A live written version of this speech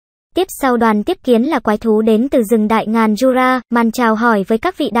Tiếp sau đoàn tiếp kiến là quái thú đến từ rừng đại ngàn Jura, màn chào hỏi với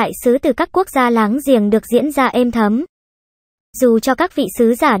các vị đại sứ từ các quốc gia láng giềng được diễn ra êm thấm. Dù cho các vị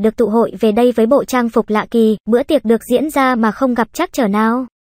sứ giả được tụ hội về đây với bộ trang phục lạ kỳ, bữa tiệc được diễn ra mà không gặp trắc trở nào.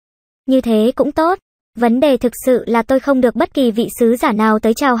 Như thế cũng tốt. Vấn đề thực sự là tôi không được bất kỳ vị sứ giả nào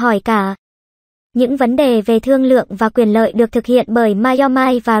tới chào hỏi cả. Những vấn đề về thương lượng và quyền lợi được thực hiện bởi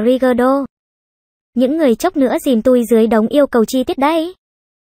Mayomai và Rigodo. Những người chốc nữa dìm tôi dưới đống yêu cầu chi tiết đấy.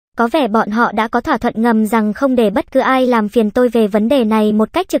 Có vẻ bọn họ đã có thỏa thuận ngầm rằng không để bất cứ ai làm phiền tôi về vấn đề này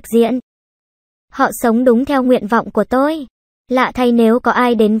một cách trực diện. Họ sống đúng theo nguyện vọng của tôi. Lạ thay nếu có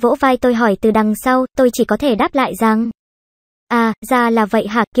ai đến vỗ vai tôi hỏi từ đằng sau, tôi chỉ có thể đáp lại rằng à, ra là vậy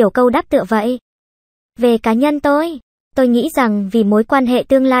hả, kiểu câu đáp tựa vậy. Về cá nhân tôi nghĩ rằng vì mối quan hệ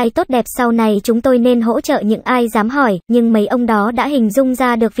tương lai tốt đẹp sau này chúng tôi nên hỗ trợ những ai dám hỏi, nhưng mấy ông đó đã hình dung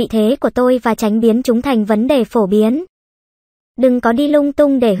ra được vị thế của tôi và tránh biến chúng thành vấn đề phổ biến. Đừng có đi lung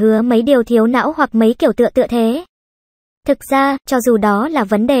tung để hứa mấy điều thiếu não hoặc mấy kiểu tựa thế. Thực ra, cho dù đó là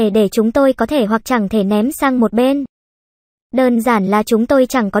vấn đề để chúng tôi có thể hoặc chẳng thể ném sang một bên. Đơn giản là chúng tôi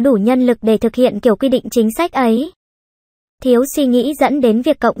chẳng có đủ nhân lực để thực hiện kiểu quy định chính sách ấy. Thiếu suy nghĩ dẫn đến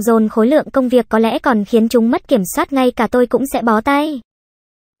việc cộng dồn khối lượng công việc có lẽ còn khiến chúng mất kiểm soát, ngay cả tôi cũng sẽ bó tay.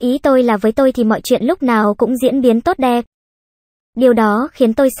 Ý tôi là với tôi thì mọi chuyện lúc nào cũng diễn biến tốt đẹp. Điều đó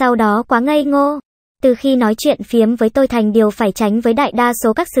khiến tôi sau đó quá ngây ngô. Từ khi nói chuyện phiếm với tôi thành điều phải tránh với đại đa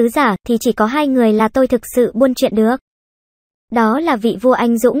số các sứ giả thì chỉ có hai người là tôi thực sự buôn chuyện được. Đó là vị vua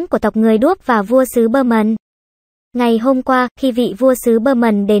anh dũng của tộc người Đuốc và vua xứ Burman. Ngày hôm qua, khi vị vua xứ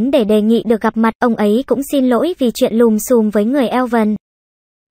Burman đến để đề nghị được gặp mặt, ông ấy cũng xin lỗi vì chuyện lùm xùm với người Elven.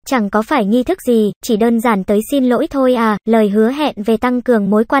 Chẳng có phải nghi thức gì, chỉ đơn giản tới xin lỗi thôi à, lời hứa hẹn về tăng cường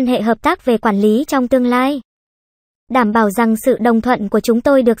mối quan hệ hợp tác về quản lý trong tương lai. Đảm bảo rằng sự đồng thuận của chúng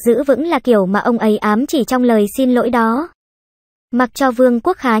tôi được giữ vững là kiểu mà ông ấy ám chỉ trong lời xin lỗi đó. Mặc cho vương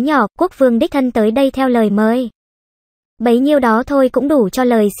quốc khá nhỏ, quốc vương đích thân tới đây theo lời mời. Bấy nhiêu đó thôi cũng đủ cho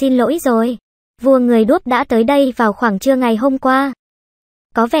lời xin lỗi rồi. Vua người Đuốc đã tới đây vào khoảng trưa ngày hôm qua.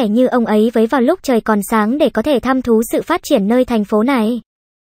 Có vẻ như ông ấy với vào lúc trời còn sáng để có thể thăm thú sự phát triển nơi thành phố này.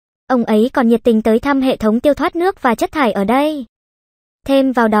 Ông ấy còn nhiệt tình tới thăm hệ thống tiêu thoát nước và chất thải ở đây.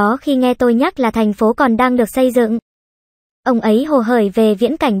 Thêm vào đó khi nghe tôi nhắc là thành phố còn đang được xây dựng, ông ấy hồ hởi về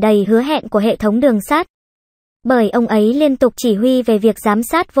viễn cảnh đầy hứa hẹn của hệ thống đường sắt. Bởi ông ấy liên tục chỉ huy về việc giám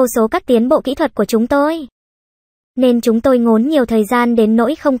sát vô số các tiến bộ kỹ thuật của chúng tôi. Nên chúng tôi ngốn nhiều thời gian đến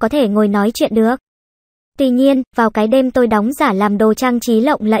nỗi không có thể ngồi nói chuyện được. Tuy nhiên, vào cái đêm tôi đóng giả làm đồ trang trí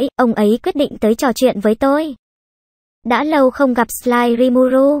lộng lẫy, ông ấy quyết định tới trò chuyện với tôi. Đã lâu không gặp Sly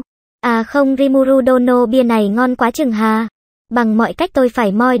Rimuru. À không, Rimuru Dono, bia này ngon quá chừng hà. Bằng mọi cách tôi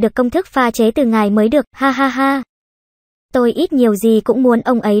phải moi được công thức pha chế từ ngài mới được, ha ha ha. Tôi ít nhiều gì cũng muốn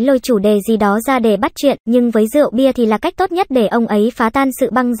ông ấy lôi chủ đề gì đó ra để bắt chuyện, nhưng với rượu bia thì là cách tốt nhất để ông ấy phá tan sự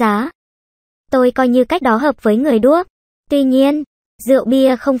băng giá. Tôi coi như cách đó hợp với người Đuốc. Tuy nhiên, rượu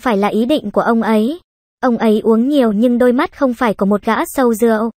bia không phải là ý định của ông ấy. Ông ấy uống nhiều nhưng đôi mắt không phải của một gã sâu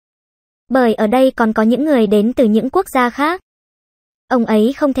rượu. Bởi ở đây còn có những người đến từ những quốc gia khác. Ông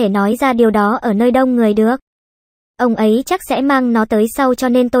ấy không thể nói ra điều đó ở nơi đông người được. Ông ấy chắc sẽ mang nó tới sau, cho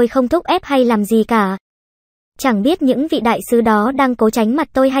nên tôi không thúc ép hay làm gì cả. Chẳng biết những vị đại sứ đó đang cố tránh mặt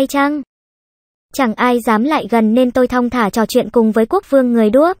tôi hay chăng? Chẳng ai dám lại gần nên tôi thong thả trò chuyện cùng với quốc vương người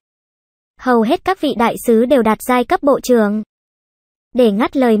Đuốc. Hầu hết các vị đại sứ đều đạt giai cấp bộ trưởng. Để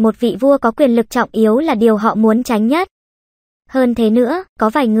ngắt lời một vị vua có quyền lực trọng yếu là điều họ muốn tránh nhất. Hơn thế nữa, có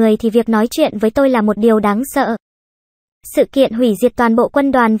vài người thì việc nói chuyện với tôi là một điều đáng sợ. Sự kiện hủy diệt toàn bộ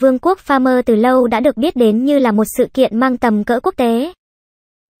quân đoàn vương quốc Farmer từ lâu đã được biết đến như là một sự kiện mang tầm cỡ quốc tế.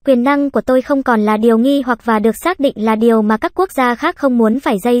 Quyền năng của tôi không còn là điều nghi hoặc và được xác định là điều mà các quốc gia khác không muốn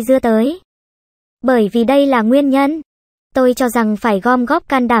phải dây dưa tới. Bởi vì đây là nguyên nhân. Tôi cho rằng phải gom góp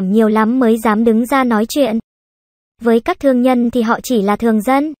can đảm nhiều lắm mới dám đứng ra nói chuyện. Với các thương nhân thì họ chỉ là thường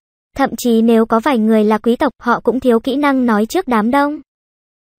dân. Thậm chí nếu có vài người là quý tộc, họ cũng thiếu kỹ năng nói trước đám đông.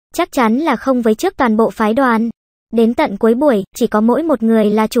 Chắc chắn là không với trước toàn bộ phái đoàn. Đến tận cuối buổi, chỉ có mỗi một người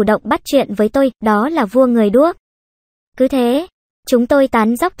là chủ động bắt chuyện với tôi, đó là vua người Đuốc. Cứ thế, chúng tôi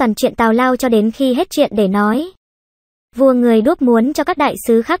tán dóc toàn chuyện tào lao cho đến khi hết chuyện để nói. Vua người Đuốc muốn cho các đại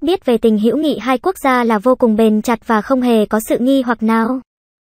sứ khác biết về tình hữu nghị hai quốc gia là vô cùng bền chặt và không hề có sự nghi hoặc nào.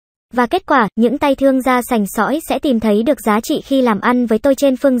 Và kết quả, những tay thương gia sành sỏi sẽ tìm thấy được giá trị khi làm ăn với tôi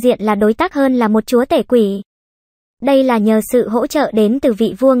trên phương diện là đối tác hơn là một chúa tể quỷ. Đây là nhờ sự hỗ trợ đến từ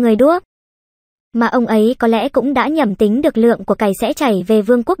vị vua người Đuốc. Mà ông ấy có lẽ cũng đã nhẩm tính được lượng của cải sẽ chảy về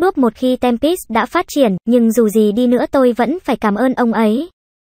vương quốc Đuốc một khi Tempest đã phát triển, nhưng dù gì đi nữa tôi vẫn phải cảm ơn ông ấy.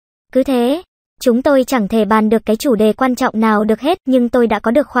 Cứ thế, chúng tôi chẳng thể bàn được cái chủ đề quan trọng nào được hết, nhưng tôi đã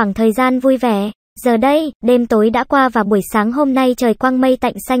có được khoảng thời gian vui vẻ, Giờ đây, đêm tối đã qua và buổi sáng hôm nay trời quang mây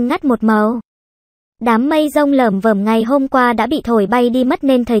tạnh xanh ngắt một màu. Đám mây rông lởm vởm ngày hôm qua đã bị thổi bay đi mất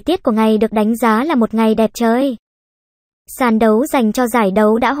nên thời tiết của ngày được đánh giá là một ngày đẹp trời. Sàn đấu dành cho giải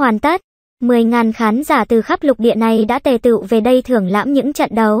đấu đã hoàn tất. 10.000 khán giả từ khắp lục địa này đã tề tựu về đây thưởng lãm những trận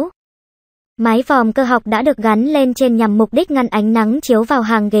đấu. Mái vòm cơ học đã được gắn lên trên nhằm mục đích ngăn ánh nắng chiếu vào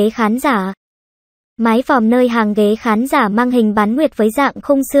hàng ghế khán giả. Mái vòm nơi hàng ghế khán giả mang hình bán nguyệt với dạng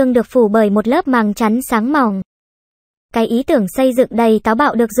khung xương được phủ bởi một lớp màng chắn sáng mỏng. Cái ý tưởng xây dựng đầy táo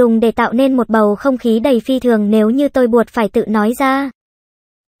bạo được dùng để tạo nên một bầu không khí đầy phi thường nếu như tôi buộc phải tự nói ra.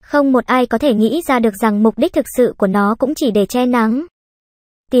 Không một ai có thể nghĩ ra được rằng mục đích thực sự của nó cũng chỉ để che nắng.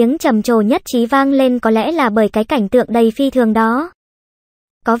 Tiếng trầm trồ nhất trí vang lên có lẽ là bởi cái cảnh tượng đầy phi thường đó.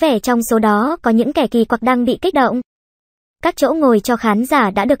 Có vẻ trong số đó có những kẻ kỳ quặc đang bị kích động. Các chỗ ngồi cho khán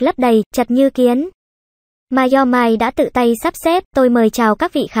giả đã được lấp đầy, chật như kiến. Mai đã tự tay sắp xếp, tôi mời chào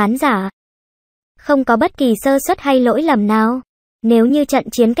các vị khán giả. Không có bất kỳ sơ suất hay lỗi lầm nào. Nếu như trận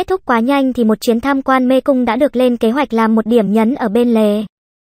chiến kết thúc quá nhanh thì một chuyến tham quan mê cung đã được lên kế hoạch làm một điểm nhấn ở bên lề.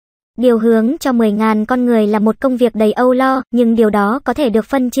 Điều hướng cho 10.000 con người là một công việc đầy âu lo, nhưng điều đó có thể được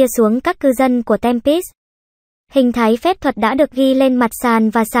phân chia xuống các cư dân của Tempest. Hình thái phép thuật đã được ghi lên mặt sàn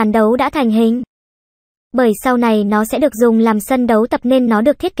và sàn đấu đã thành hình. Bởi sau này nó sẽ được dùng làm sân đấu tập nên nó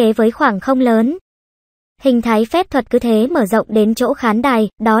được thiết kế với khoảng không lớn. Hình thái phép thuật cứ thế mở rộng đến chỗ khán đài,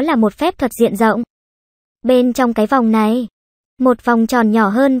 đó là một phép thuật diện rộng. Bên trong cái vòng này, một vòng tròn nhỏ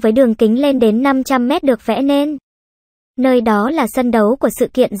hơn với đường kính lên đến 500 mét được vẽ nên. Nơi đó là sân đấu của sự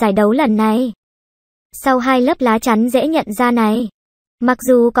kiện giải đấu lần này. Sau hai lớp lá chắn dễ nhận ra này, mặc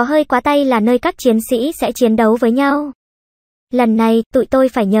dù có hơi quá tay là nơi các chiến sĩ sẽ chiến đấu với nhau. Lần này, tụi tôi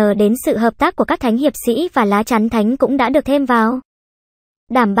phải nhờ đến sự hợp tác của các thánh hiệp sĩ và lá chắn thánh cũng đã được thêm vào.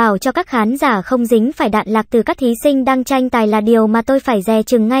 Đảm bảo cho các khán giả không dính phải đạn lạc từ các thí sinh đang tranh tài là điều mà tôi phải dè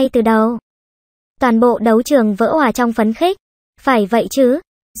chừng ngay từ đầu. Toàn bộ đấu trường vỡ òa trong phấn khích. Phải vậy chứ,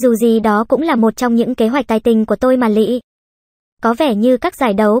 dù gì đó cũng là một trong những kế hoạch tài tình của tôi mà lị. Có vẻ như các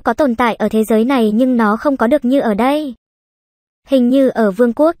giải đấu có tồn tại ở thế giới này nhưng nó không có được như ở đây. Hình như ở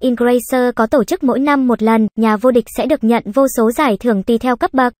vương quốc Ingracer có tổ chức mỗi năm một lần, nhà vô địch sẽ được nhận vô số giải thưởng tùy theo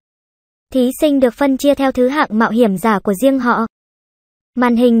cấp bậc. Thí sinh được phân chia theo thứ hạng mạo hiểm giả của riêng họ.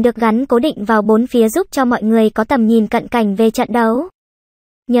 Màn hình được gắn cố định vào bốn phía giúp cho mọi người có tầm nhìn cận cảnh về trận đấu.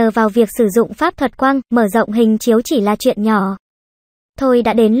 Nhờ vào việc sử dụng pháp thuật quang, mở rộng hình chiếu chỉ là chuyện nhỏ. Thôi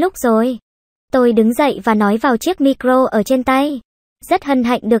đã đến lúc rồi. Tôi đứng dậy và nói vào chiếc micro ở trên tay. Rất hân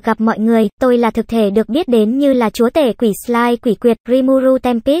hạnh được gặp mọi người, tôi là thực thể được biết đến như là chúa tể quỷ Sly quỷ quyệt Rimuru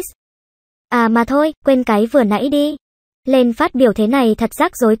Tempest. À mà thôi, quên cái vừa nãy đi. Lên phát biểu thế này thật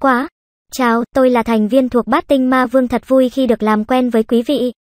rắc rối quá. Chào, tôi là thành viên thuộc bát tinh ma vương, thật vui khi được làm quen với quý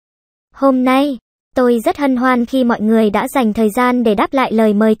vị. Hôm nay, tôi rất hân hoan khi mọi người đã dành thời gian để đáp lại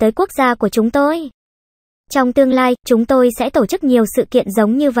lời mời tới quốc gia của chúng tôi. Trong tương lai, chúng tôi sẽ tổ chức nhiều sự kiện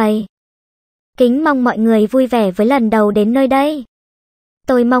giống như vậy. Kính mong mọi người vui vẻ với lần đầu đến nơi đây.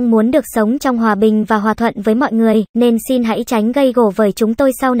 Tôi mong muốn được sống trong hòa bình và hòa thuận với mọi người, nên xin hãy tránh gây gổ với chúng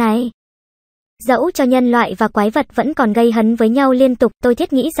tôi sau này. Dẫu cho nhân loại và quái vật vẫn còn gây hấn với nhau liên tục, tôi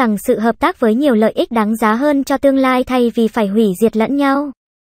thiết nghĩ rằng sự hợp tác với nhiều lợi ích đáng giá hơn cho tương lai thay vì phải hủy diệt lẫn nhau.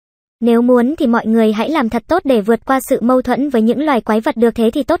 Nếu muốn thì mọi người hãy làm thật tốt để vượt qua sự mâu thuẫn với những loài quái vật được, thế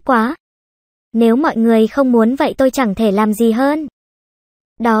thì tốt quá. Nếu mọi người không muốn vậy tôi chẳng thể làm gì hơn.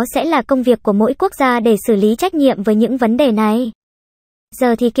 Đó sẽ là công việc của mỗi quốc gia để xử lý trách nhiệm với những vấn đề này.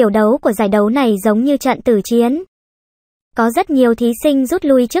 Giờ thì kiểu đấu của giải đấu này giống như trận tử chiến. Có rất nhiều thí sinh rút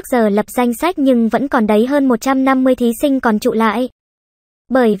lui trước giờ lập danh sách nhưng vẫn còn đấy hơn 150 thí sinh còn trụ lại.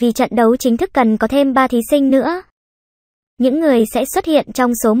 Bởi vì trận đấu chính thức cần có thêm 3 thí sinh nữa. Những người sẽ xuất hiện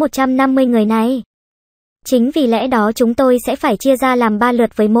trong số 150 người này. Chính vì lẽ đó chúng tôi sẽ phải chia ra làm 3 lượt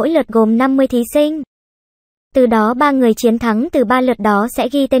với mỗi lượt gồm 50 thí sinh. Từ đó 3 người chiến thắng từ 3 lượt đó sẽ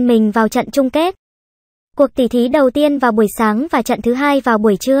ghi tên mình vào trận chung kết. Cuộc tỉ thí đầu tiên vào buổi sáng và trận thứ hai vào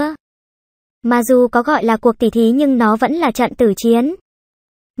buổi trưa. Mà dù có gọi là cuộc tỉ thí nhưng nó vẫn là trận tử chiến.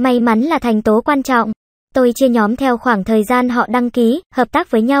 May mắn là thành tố quan trọng. Tôi chia nhóm theo khoảng thời gian họ đăng ký, hợp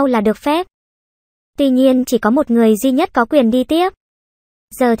tác với nhau là được phép. Tuy nhiên chỉ có một người duy nhất có quyền đi tiếp.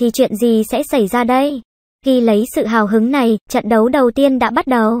 Giờ thì chuyện gì sẽ xảy ra đây? Ghi lấy sự hào hứng này, trận đấu đầu tiên đã bắt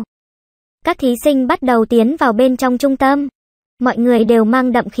đầu. Các thí sinh bắt đầu tiến vào bên trong trung tâm. Mọi người đều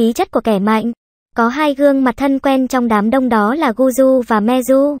mang đậm khí chất của kẻ mạnh. Có 2 gương mặt thân quen trong đám đông đó là Guju và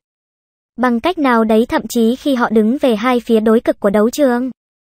Meju. Bằng cách nào đấy thậm chí khi họ đứng về hai phía đối cực của đấu trường,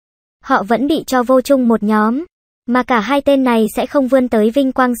 họ vẫn bị cho vô chung một nhóm. Mà cả hai tên này sẽ không vươn tới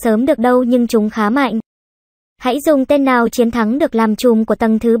vinh quang sớm được đâu nhưng chúng khá mạnh. Hãy dùng tên nào chiến thắng được làm trùm của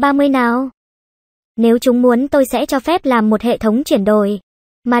tầng thứ 30 nào. Nếu chúng muốn tôi sẽ cho phép làm một hệ thống chuyển đổi.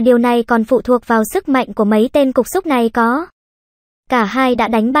 Mà điều này còn phụ thuộc vào sức mạnh của mấy tên cục xúc này có. Cả hai đã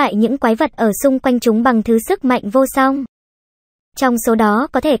đánh bại những quái vật ở xung quanh chúng bằng thứ sức mạnh vô song. Trong số đó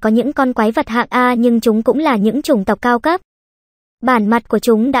có thể có những con quái vật hạng A nhưng chúng cũng là những chủng tộc cao cấp. Bản mặt của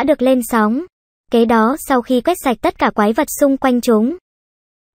chúng đã được lên sóng. Kế đó sau khi quét sạch tất cả quái vật xung quanh chúng,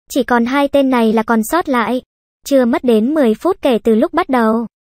 chỉ còn hai tên này là còn sót lại. Chưa mất đến 10 phút kể từ lúc bắt đầu.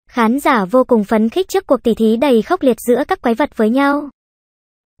 Khán giả vô cùng phấn khích trước cuộc tỉ thí đầy khốc liệt giữa các quái vật với nhau.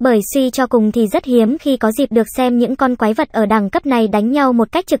 Bởi suy cho cùng thì rất hiếm khi có dịp được xem những con quái vật ở đẳng cấp này đánh nhau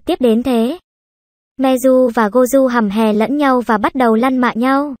một cách trực tiếp đến thế. Mezu và Goju hầm hè lẫn nhau và bắt đầu lăn mạ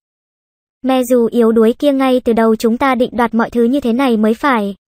nhau. Mezu yếu đuối kia, ngay từ đầu chúng ta định đoạt mọi thứ như thế này mới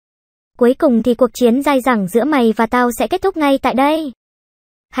phải. Cuối cùng thì cuộc chiến dai dẳng giữa mày và tao sẽ kết thúc ngay tại đây.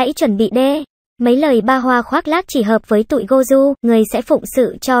 Hãy chuẩn bị đê. Mấy lời ba hoa khoác lác chỉ hợp với tụi Goju, người sẽ phụng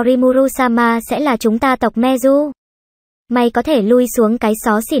sự cho Rimuru-sama sẽ là chúng ta tộc Mezu. Mày có thể lui xuống cái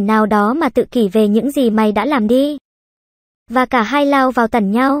xó xỉn nào đó mà tự kỷ về những gì mày đã làm đi. Và cả hai lao vào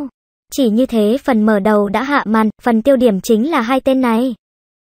tẩn nhau. Chỉ như thế phần mở đầu đã hạ màn, phần tiêu điểm chính là hai tên này.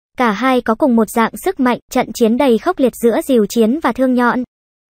 Cả hai có cùng một dạng sức mạnh, trận chiến đầy khốc liệt giữa dìu chiến và thương nhọn.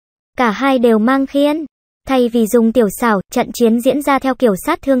 Cả hai đều mang khiên. Thay vì dùng tiểu xảo, trận chiến diễn ra theo kiểu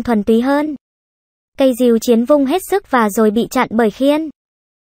sát thương thuần túy hơn. Cây dìu chiến vung hết sức và rồi bị chặn bởi khiên.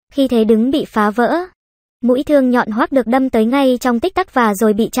 Khi thế đứng bị phá vỡ. Mũi thương nhọn hoắc được đâm tới ngay trong tích tắc và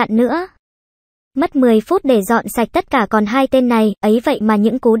rồi bị chặn nữa. Mất 10 phút để dọn sạch tất cả còn hai tên này, ấy vậy mà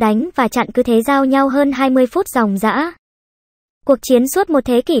những cú đánh và chặn cứ thế giao nhau hơn 20 phút ròng rã. Cuộc chiến suốt một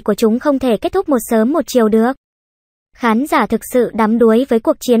thế kỷ của chúng không thể kết thúc một sớm một chiều được. Khán giả thực sự đắm đuối với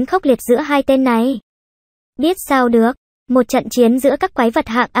cuộc chiến khốc liệt giữa hai tên này. Biết sao được, một trận chiến giữa các quái vật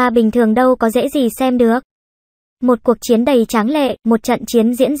hạng A bình thường đâu có dễ gì xem được. Một cuộc chiến đầy tráng lệ, một trận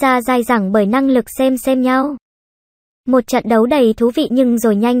chiến diễn ra dai dẳng bởi năng lực xem nhau. Một trận đấu đầy thú vị nhưng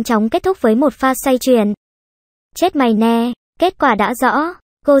rồi nhanh chóng kết thúc với một pha xoay chuyển. Chết mày nè, kết quả đã rõ.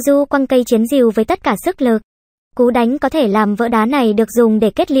 Goju quăng cây chiến rìu với tất cả sức lực. Cú đánh có thể làm vỡ đá này được dùng để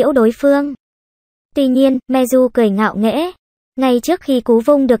kết liễu đối phương. Tuy nhiên, Mezu cười ngạo nghễ. Ngay trước khi cú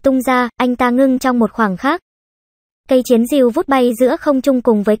vung được tung ra, anh ta ngưng trong một khoảng khắc. Cây chiến rìu vút bay giữa không trung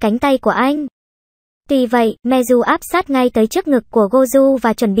cùng với cánh tay của anh. Tuy vậy, Mezu áp sát ngay tới trước ngực của Goju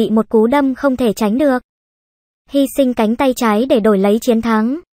và chuẩn bị một cú đâm không thể tránh được. Hy sinh cánh tay trái để đổi lấy chiến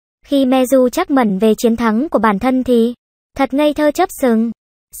thắng. Khi Mezu chắc mẩn về chiến thắng của bản thân thì thật ngây thơ chớp sừng.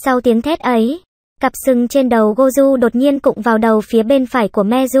 Sau tiếng thét ấy, cặp sừng trên đầu Goju đột nhiên cụng vào đầu phía bên phải của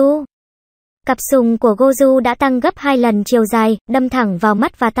Mezu. Cặp sừng của Goju đã tăng gấp 2 lần chiều dài, đâm thẳng vào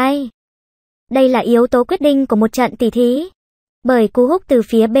mắt và tay. Đây là yếu tố quyết định của một trận tỉ thí. Bởi cú húc từ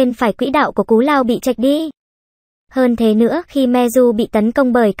phía bên phải, quỹ đạo của cú lao bị chệch đi. Hơn thế nữa, khi Mezu bị tấn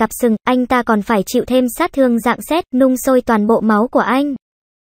công bởi cặp sừng, anh ta còn phải chịu thêm sát thương dạng sét, nung sôi toàn bộ máu của anh.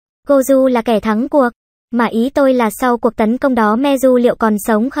 Goju là kẻ thắng cuộc. Mà ý tôi là sau cuộc tấn công đó Mezu liệu còn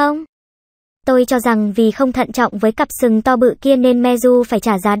sống không? Tôi cho rằng vì không thận trọng với cặp sừng to bự kia nên Mezu phải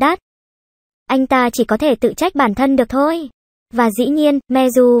trả giá đắt. Anh ta chỉ có thể tự trách bản thân được thôi. Và dĩ nhiên,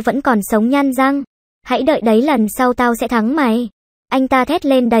 Mezu vẫn còn sống nhăn răng. Hãy đợi đấy, lần sau tao sẽ thắng mày. Anh ta thét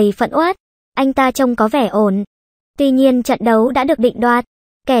lên đầy phẫn uất. Anh ta trông có vẻ ổn. Tuy nhiên trận đấu đã được định đoạt.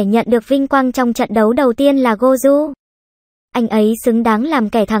 Kẻ nhận được vinh quang trong trận đấu đầu tiên là Goju. Anh ấy xứng đáng làm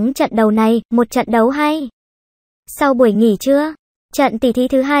kẻ thắng trận đầu này, một trận đấu hay. Sau buổi nghỉ trưa, trận tỉ thí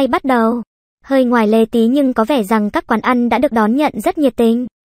thứ hai bắt đầu. Hơi ngoài lề tí nhưng có vẻ rằng các quán ăn đã được đón nhận rất nhiệt tình.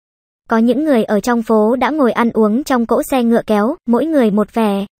 Có những người ở trong phố đã ngồi ăn uống trong cỗ xe ngựa kéo, mỗi người một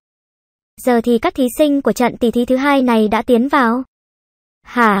vẻ. Giờ thì các thí sinh của trận tỉ thí thứ hai này đã tiến vào.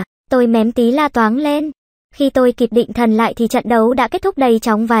 Hả, tôi mém tí la toáng lên. Khi tôi kịp định thần lại thì trận đấu đã kết thúc đầy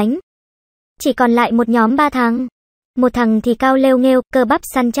chóng vánh. Chỉ còn lại một nhóm 3 thằng. Một thằng thì cao lêu nghêu, cơ bắp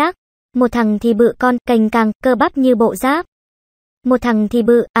săn chắc. Một thằng thì bự con, cành càng, cơ bắp như bộ giáp. Một thằng thì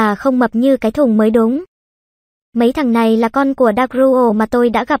bự, không mập như cái thùng mới đúng. Mấy thằng này là con của Dagruo mà tôi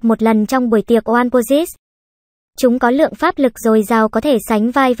đã gặp một lần trong buổi tiệc One Posis. Chúng có lượng pháp lực dồi dào có thể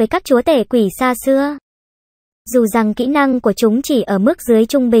sánh vai với các chúa tể quỷ xa xưa. Dù rằng kỹ năng của chúng chỉ ở mức dưới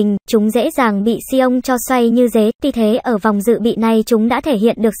trung bình, chúng dễ dàng bị Sion cho xoay như dế, tuy thế ở vòng dự bị này chúng đã thể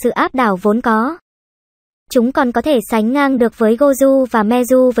hiện được sự áp đảo vốn có. Chúng còn có thể sánh ngang được với Goju và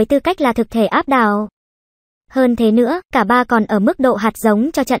Mezu với tư cách là thực thể áp đảo. Hơn thế nữa, cả ba còn ở mức độ hạt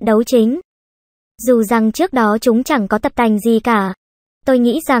giống cho trận đấu chính. Dù rằng trước đó chúng chẳng có tập tành gì cả. Tôi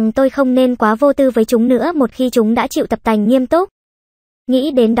nghĩ rằng tôi không nên quá vô tư với chúng nữa một khi chúng đã chịu tập tành nghiêm túc.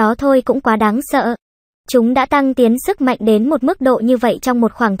 Nghĩ đến đó thôi cũng quá đáng sợ. Chúng đã tăng tiến sức mạnh đến một mức độ như vậy trong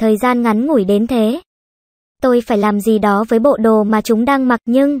một khoảng thời gian ngắn ngủi đến thế. Tôi phải làm gì đó với bộ đồ mà chúng đang mặc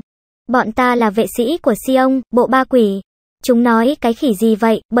nhưng bọn ta là vệ sĩ của Sion, bộ ba quỷ. Chúng nói cái khỉ gì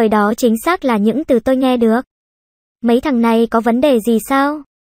vậy, bởi đó chính xác là những từ tôi nghe được. Mấy thằng này có vấn đề gì sao?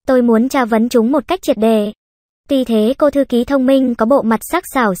 Tôi muốn tra vấn chúng một cách triệt để. Tuy thế cô thư ký thông minh có bộ mặt sắc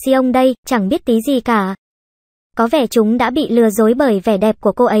sảo si ông đây, chẳng biết tí gì cả. Có vẻ chúng đã bị lừa dối bởi vẻ đẹp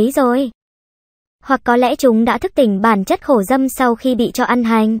của cô ấy rồi. Hoặc có lẽ chúng đã thức tỉnh bản chất khổ dâm sau khi bị cho ăn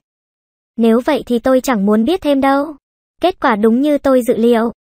hành. Nếu vậy thì tôi chẳng muốn biết thêm đâu. Kết quả đúng như tôi dự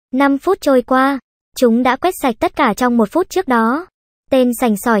liệu. 5 phút trôi qua, chúng đã quét sạch tất cả trong 1 phút trước đó. Tên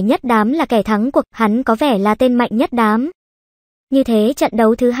sành sỏi nhất đám là kẻ thắng cuộc, hắn có vẻ là tên mạnh nhất đám. Như thế trận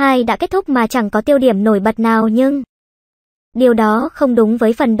đấu thứ 2 đã kết thúc mà chẳng có tiêu điểm nổi bật nào nhưng điều đó không đúng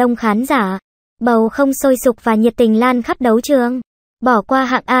với phần đông khán giả. Bầu không sôi sục và nhiệt tình lan khắp đấu trường. Bỏ qua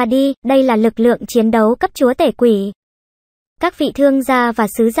hạng A đi, đây là lực lượng chiến đấu cấp chúa tể quỷ. Các vị thương gia và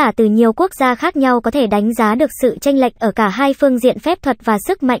sứ giả từ nhiều quốc gia khác nhau có thể đánh giá được sự chênh lệch ở cả hai phương diện phép thuật và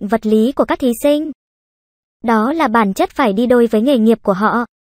sức mạnh vật lý của các thí sinh. Đó là bản chất phải đi đôi với nghề nghiệp của họ.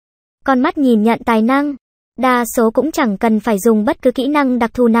 Con mắt nhìn nhận tài năng, đa số cũng chẳng cần phải dùng bất cứ kỹ năng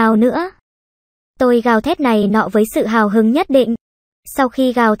đặc thù nào nữa. Tôi gào thét này nọ với sự hào hứng nhất định. Sau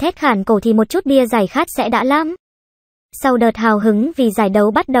khi gào thét khản cổ thì một chút bia giải khát sẽ đã lắm. Sau đợt hào hứng vì giải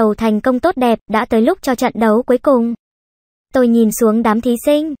đấu bắt đầu thành công tốt đẹp, đã tới lúc cho trận đấu cuối cùng. Tôi nhìn xuống đám thí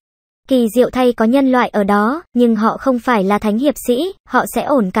sinh. Kỳ diệu thay có nhân loại ở đó, nhưng họ không phải là thánh hiệp sĩ, họ sẽ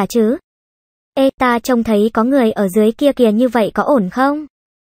ổn cả chứ. Ê, ta trông thấy có người ở dưới kia kìa, như vậy có ổn không?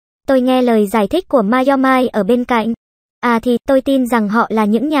 Tôi nghe lời giải thích của Mayomai ở bên cạnh. À thì, tôi tin rằng họ là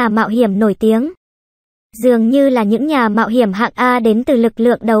những nhà mạo hiểm nổi tiếng. Dường như là những nhà mạo hiểm hạng A đến từ lực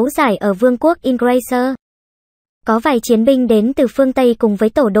lượng đấu giải ở vương quốc Ingracer. Có vài chiến binh đến từ phương Tây cùng với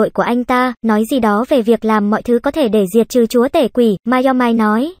tổ đội của anh ta, nói gì đó về việc làm mọi thứ có thể để diệt trừ chúa tể quỷ, Mayomai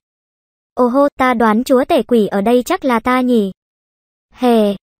nói. Ồ hô, ta đoán chúa tể quỷ ở đây chắc là ta nhỉ?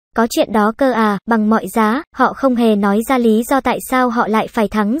 Hề, có chuyện đó cơ à, bằng mọi giá, họ không hề nói ra lý do tại sao họ lại phải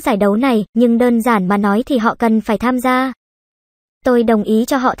thắng giải đấu này, nhưng đơn giản mà nói thì họ cần phải tham gia. Tôi đồng ý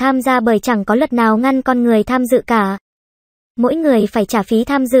cho họ tham gia bởi chẳng có luật nào ngăn con người tham dự cả. Mỗi người phải trả phí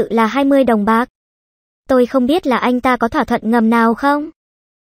tham dự là 20 đồng bạc. Tôi không biết là anh ta có thỏa thuận ngầm nào không?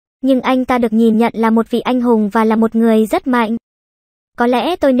 Nhưng anh ta được nhìn nhận là một vị anh hùng và là một người rất mạnh. Có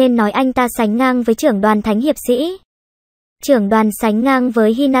lẽ tôi nên nói anh ta sánh ngang với trưởng đoàn thánh hiệp sĩ. Trưởng đoàn sánh ngang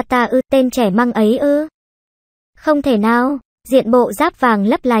với Hinata ư, tên trẻ măng ấy ư? Không thể nào, diện bộ giáp vàng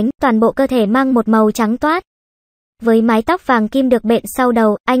lấp lánh, toàn bộ cơ thể mang một màu trắng toát. Với mái tóc vàng kim được bện sau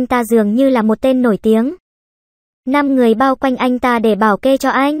đầu, anh ta dường như là một tên nổi tiếng. 5 người bao quanh anh ta để bảo kê cho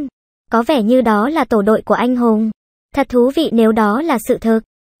anh. Có vẻ như đó là tổ đội của anh hùng. Thật thú vị nếu đó là sự thực.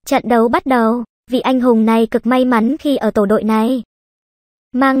 Trận đấu bắt đầu, vị anh hùng này cực may mắn khi ở tổ đội này.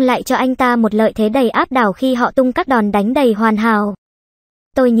 Mang lại cho anh ta một lợi thế đầy áp đảo khi họ tung các đòn đánh đầy hoàn hảo.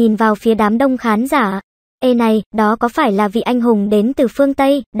 Tôi nhìn vào phía đám đông khán giả. Ê này, đó có phải là vị anh hùng đến từ phương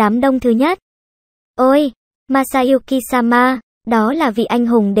Tây, đám đông thứ nhất? Ôi, Masayuki-sama, đó là vị anh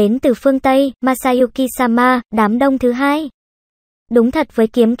hùng đến từ phương Tây, Masayuki-sama, đám đông thứ hai. Đúng thật với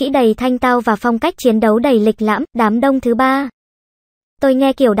kiếm kỹ đầy thanh tao và phong cách chiến đấu đầy lịch lãm, đám đông thứ ba. Tôi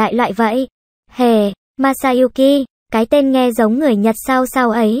nghe kiểu đại loại vậy. Hề, Masayuki, cái tên nghe giống người Nhật sao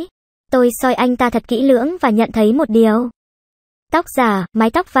sao ấy. Tôi soi anh ta thật kỹ lưỡng và nhận thấy một điều. Tóc giả, mái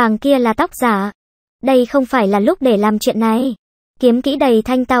tóc vàng kia là tóc giả. Đây không phải là lúc để làm chuyện này. Kiếm kỹ đầy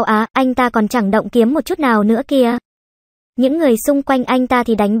thanh tao á, anh ta còn chẳng động kiếm một chút nào nữa kìa. Những người xung quanh anh ta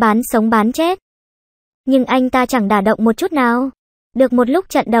thì đánh bán sống bán chết. Nhưng anh ta chẳng đả động một chút nào. Được một lúc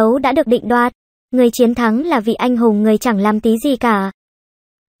trận đấu đã được định đoạt. Người chiến thắng là vị anh hùng người chẳng làm tí gì cả.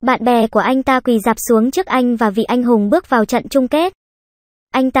 Bạn bè của anh ta quỳ rạp xuống trước anh và vị anh hùng bước vào trận chung kết.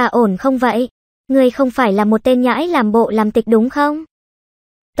 Anh ta ổn không vậy? Người không phải là một tên nhãi làm bộ làm tịch đúng không?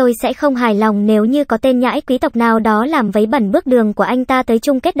 Tôi sẽ không hài lòng nếu như có tên nhãi quý tộc nào đó làm vấy bẩn bước đường của anh ta tới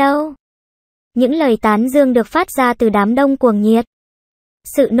chung kết đâu. Những lời tán dương được phát ra từ đám đông cuồng nhiệt.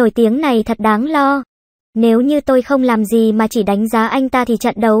 Sự nổi tiếng này thật đáng lo. Nếu như tôi không làm gì mà chỉ đánh giá anh ta thì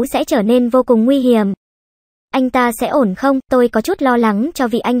trận đấu sẽ trở nên vô cùng nguy hiểm. Anh ta sẽ ổn không? Tôi có chút lo lắng cho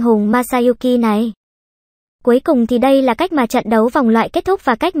vị anh hùng Masayuki này. Cuối cùng thì đây là cách mà trận đấu vòng loại kết thúc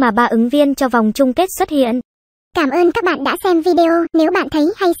và cách mà 3 ứng viên cho vòng chung kết xuất hiện. Cảm ơn các bạn đã xem video, nếu bạn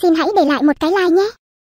thấy hay xin hãy để lại một cái like nhé.